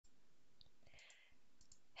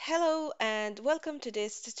Hello and welcome to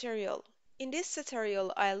this tutorial. In this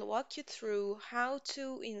tutorial, I'll walk you through how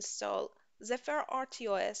to install Zephyr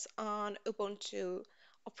RTOS on Ubuntu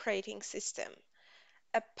operating system,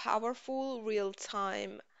 a powerful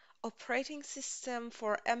real-time operating system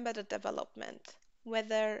for embedded development.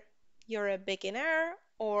 Whether you're a beginner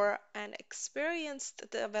or an experienced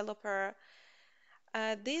developer,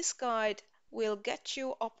 this guide will get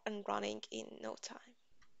you up and running in no time.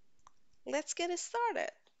 Let's get started.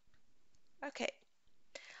 Okay.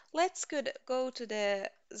 Go to the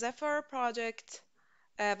Zephyr project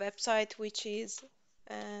website, which is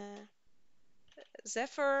uh,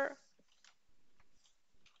 Zephyr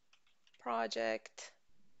project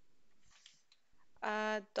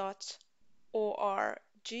 .org,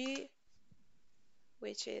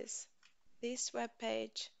 which is this web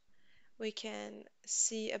page. We can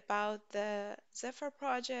see about the Zephyr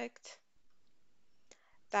project,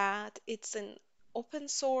 that it's an open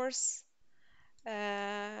source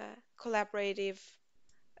collaborative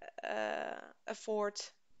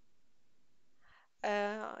effort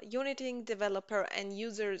uniting developer and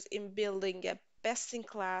users in building a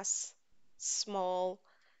best-in-class, small,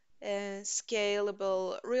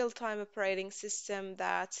 scalable, real-time operating system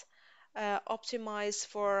that optimized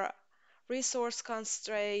for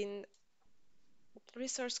resource-constrained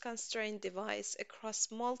resource-constrained device across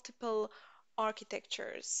multiple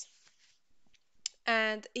architectures.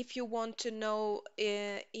 And if you want to know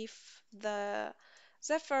if the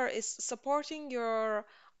Zephyr is supporting your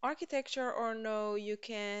architecture or no, you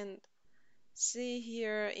can see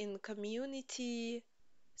here in community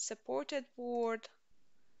supported board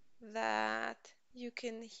that you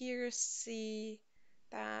can here see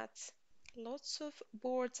that lots of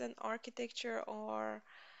boards and architecture are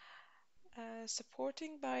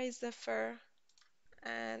supporting by Zephyr,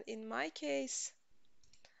 and in my case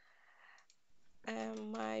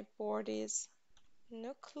my board is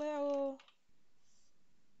Nucleo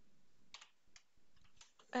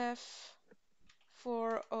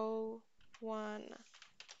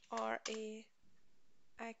F401RE.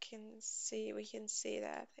 We can see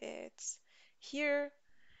that it's here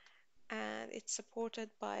and it's supported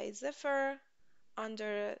by Zephyr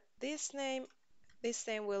under this name. This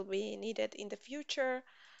name will be needed in the future,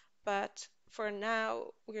 but for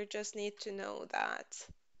now, we just need to know that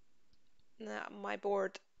my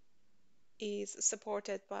board is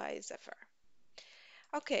supported by Zephyr.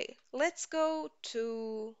 Okay, let's go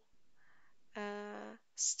to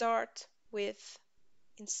start with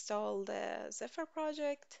install the Zephyr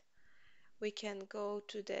project. We can go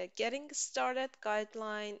to the Getting Started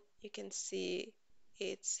guideline. You can see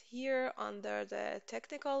it's here under the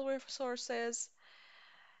technical resources,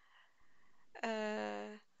 uh,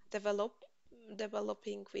 develop,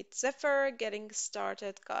 developing with Zephyr, Getting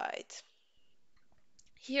Started guide.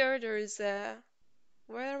 Here there is a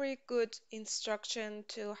very good instruction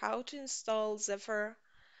to how to install Zephyr,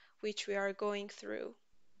 which we are going through.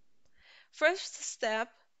 First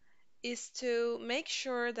step is to make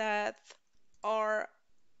sure that our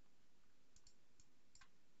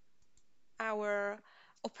our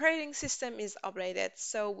operating system is updated.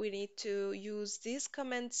 So we need to use this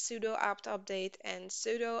command sudo apt update and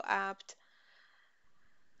sudo apt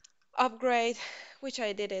upgrade, which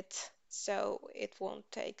I did it so it won't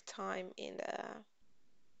take time in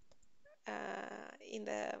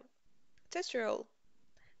the tutorial.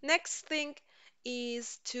 Next thing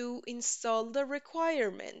is to install the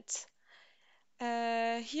requirement.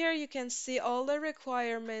 Here you can see all the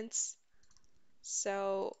requirements.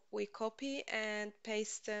 So we copy and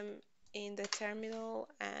paste them in the terminal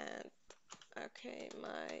and okay,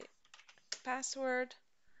 my password.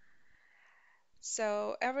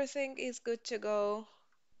 So everything is good to go.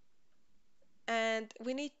 And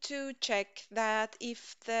we need to check that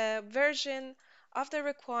if the version of the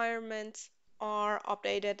requirements are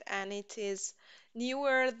updated and it is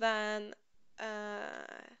newer than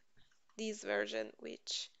this version,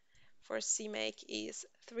 which for CMake is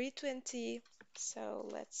 320. So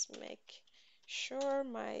let's make sure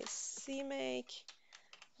my CMake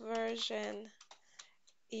version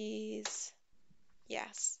is,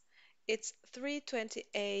 yes, it's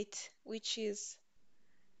 328, which is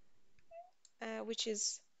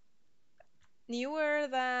newer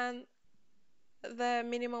than the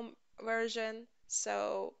minimum version,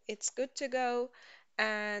 so it's good to go.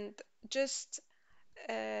 And just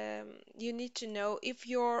you need to know if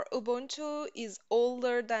your Ubuntu is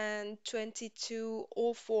older than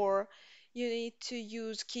 2204, you need to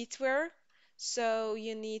use Kitware. So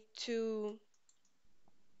you need to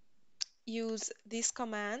use these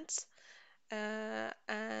commands,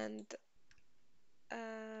 and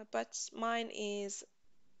but mine is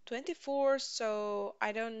 24, so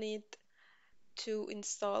I don't need to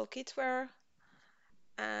install kitware.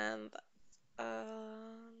 And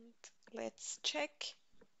let's check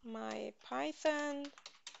my Python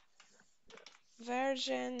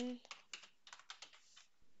version.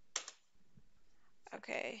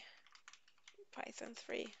 Okay, Python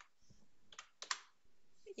 3.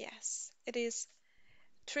 Yes, it is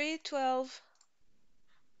 3.12,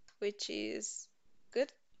 which is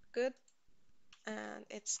good, good, and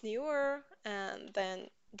it's newer. And then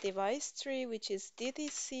device 3, which is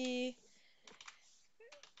DTC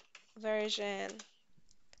version.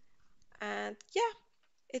 And yeah,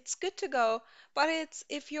 it's good to go. But it's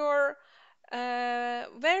if your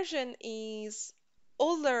version is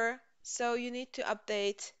older, so you need to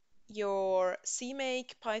update your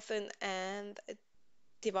CMake, Python, and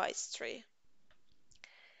device tree.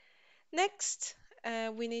 Next,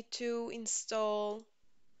 we need to install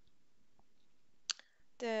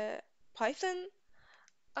the Python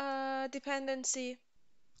dependency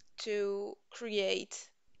to create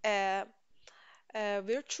a, a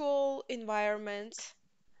virtual environment.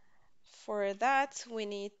 For that, we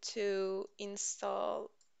need to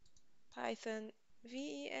install Python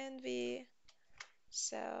venv.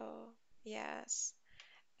 So, yes.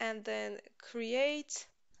 And then create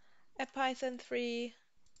a Python 3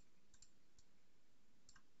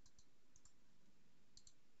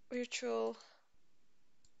 virtual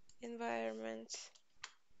environment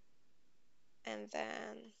and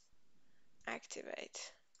then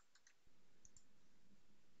activate.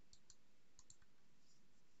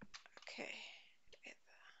 Okay,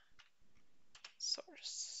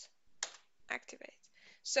 source, activate.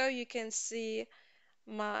 So you can see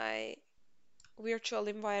my virtual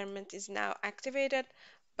environment is now activated,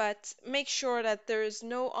 but make sure that there is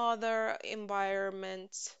no other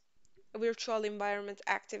environment, virtual environment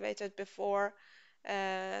activated before,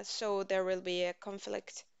 so there will be a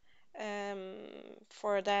conflict. Um,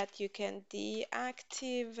 for that, you can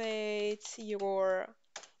deactivate your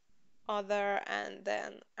other and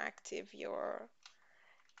then active your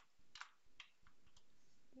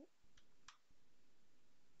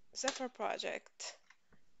Zephyr project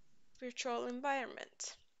virtual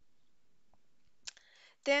environment.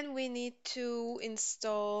 Then we need to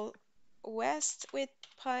install West with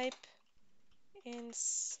pipe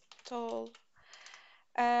install.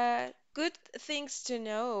 Good things to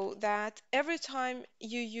know that every time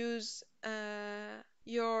you use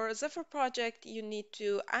your Zephyr project, you need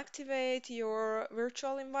to activate your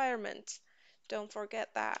virtual environment. Don't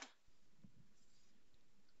forget that.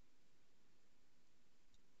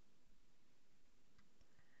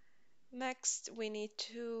 Next, we need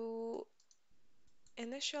to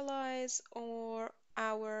initialize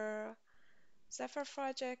our Zephyr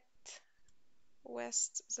project,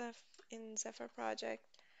 West Zeph in Zephyr project,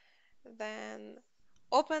 then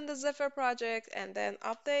open the Zephyr project and then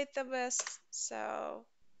update the West. So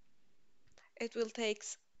it will take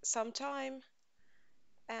some time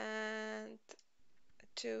and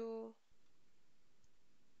to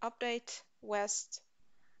update West,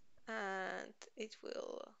 and it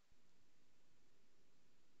will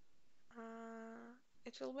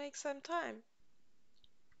make some time.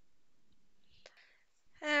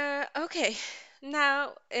 Okay,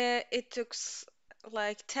 now it took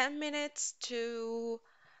like 10 minutes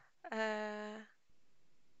uh,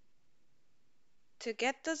 to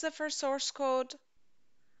get the Zephyr source code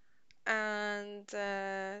and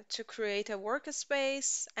to create a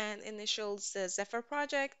workspace and initials the Zephyr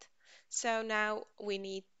project. So now we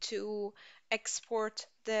need to export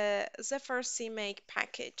the Zephyr CMake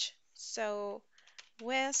package. So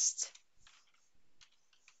West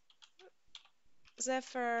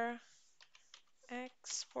Zephyr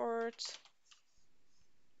export.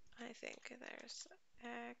 I think there's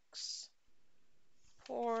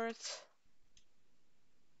export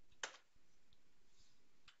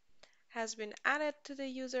has been added to the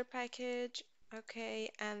user package.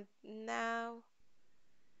 Okay, and now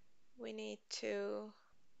we need to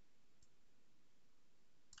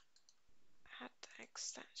add the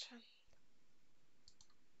extension.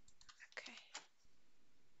 Okay.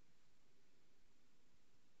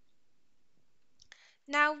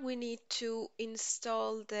 Now we need to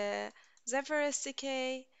install the Zephyr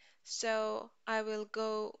SDK. So I will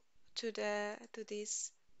go to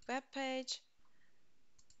this web page,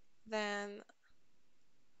 then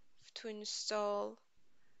to install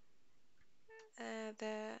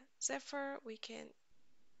the Zephyr, we can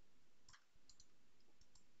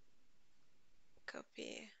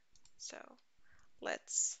copy. So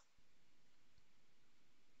let's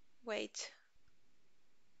wait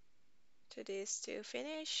to this to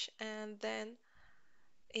finish, and then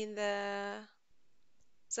In the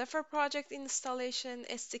Zephyr project installation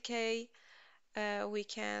SDK, we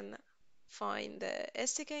can find the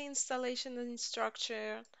SDK installation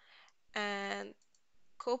instruction and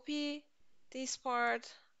copy this part,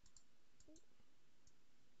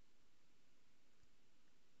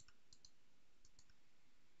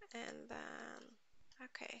 and then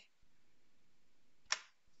okay.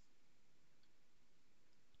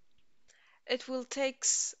 It will take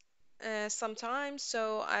some time,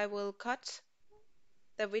 so I will cut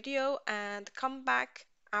the video and come back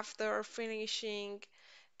after finishing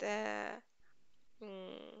the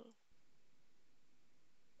mm,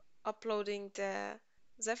 uploading the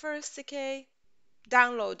Zephyr SDK,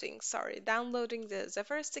 downloading the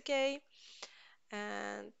Zephyr SDK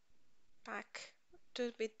and back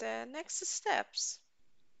to with the next steps.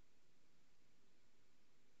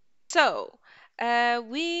 So,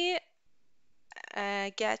 we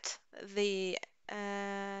get the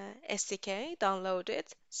SDK downloaded.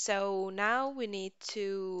 So now we need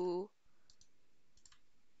to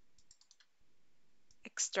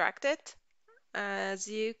extract it. As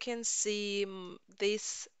you can see,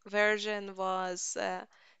 this version was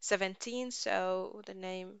 17, so the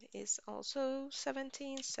name is also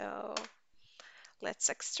 17. So let's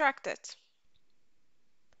extract it.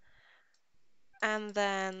 And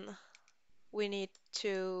then we need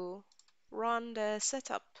to run the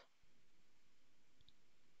setup.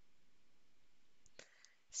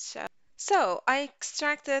 So I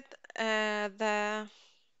extracted the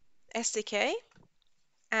SDK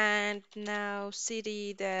and now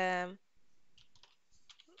cd the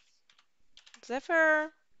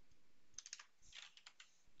Zephyr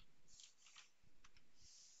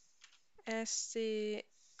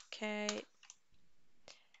SDK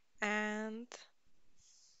and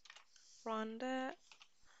run the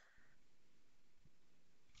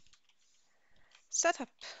setup.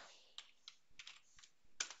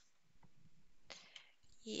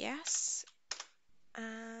 Yes,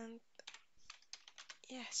 and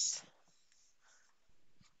yes.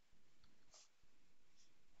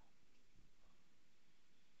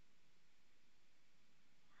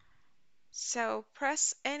 So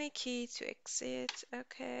press any key to exit.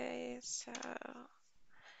 Okay, so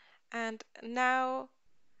and now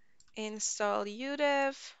install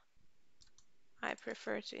udev. I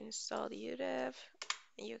prefer to install udev.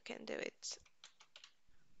 You can do it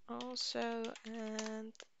also,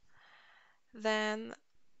 and then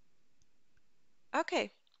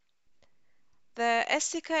okay, the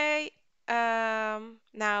SDK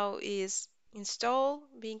now is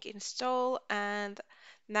being installed, and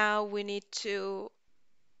now we need to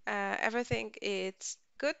everything is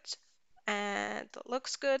good and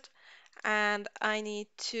looks good, and I need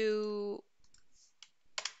to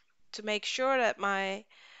make sure that my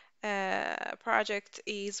project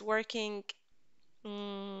is working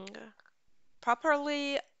mm,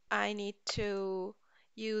 properly. I need to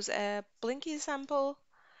use a Blinky sample.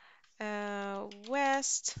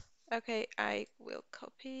 West. Okay, I will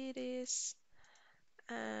copy this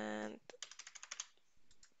and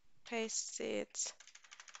paste it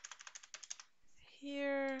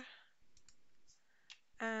here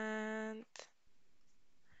and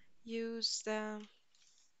use the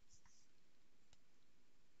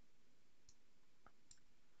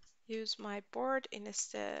use my board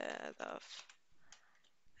instead of,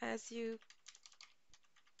 as you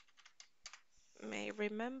may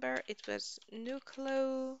remember, it was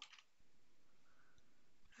Nucleo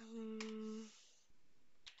um,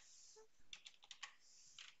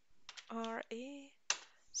 RE.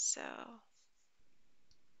 So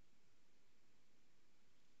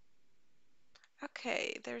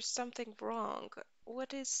okay, there's something wrong.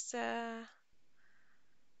 What is the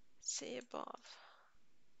see above?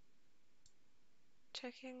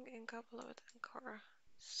 Checking in couple of Ankara.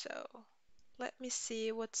 So let me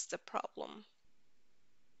see what's the problem.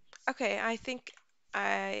 Okay, I think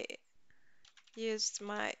I used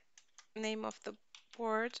my name of the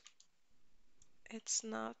board. It's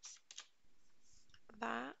not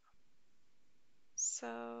that.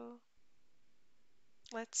 So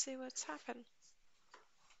let's see what's happened.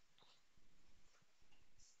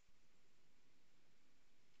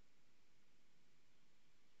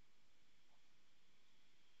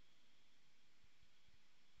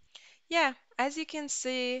 Yeah, as you can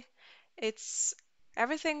see, it's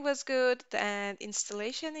everything was good and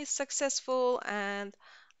installation is successful, and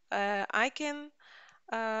uh, I can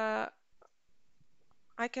uh,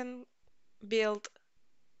 I can build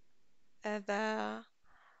the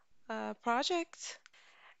project.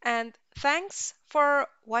 And thanks for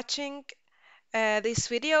watching this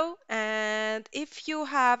video. And if you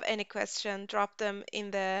have any question, drop them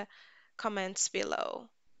in the comments below.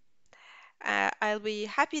 I'll be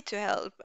happy to help.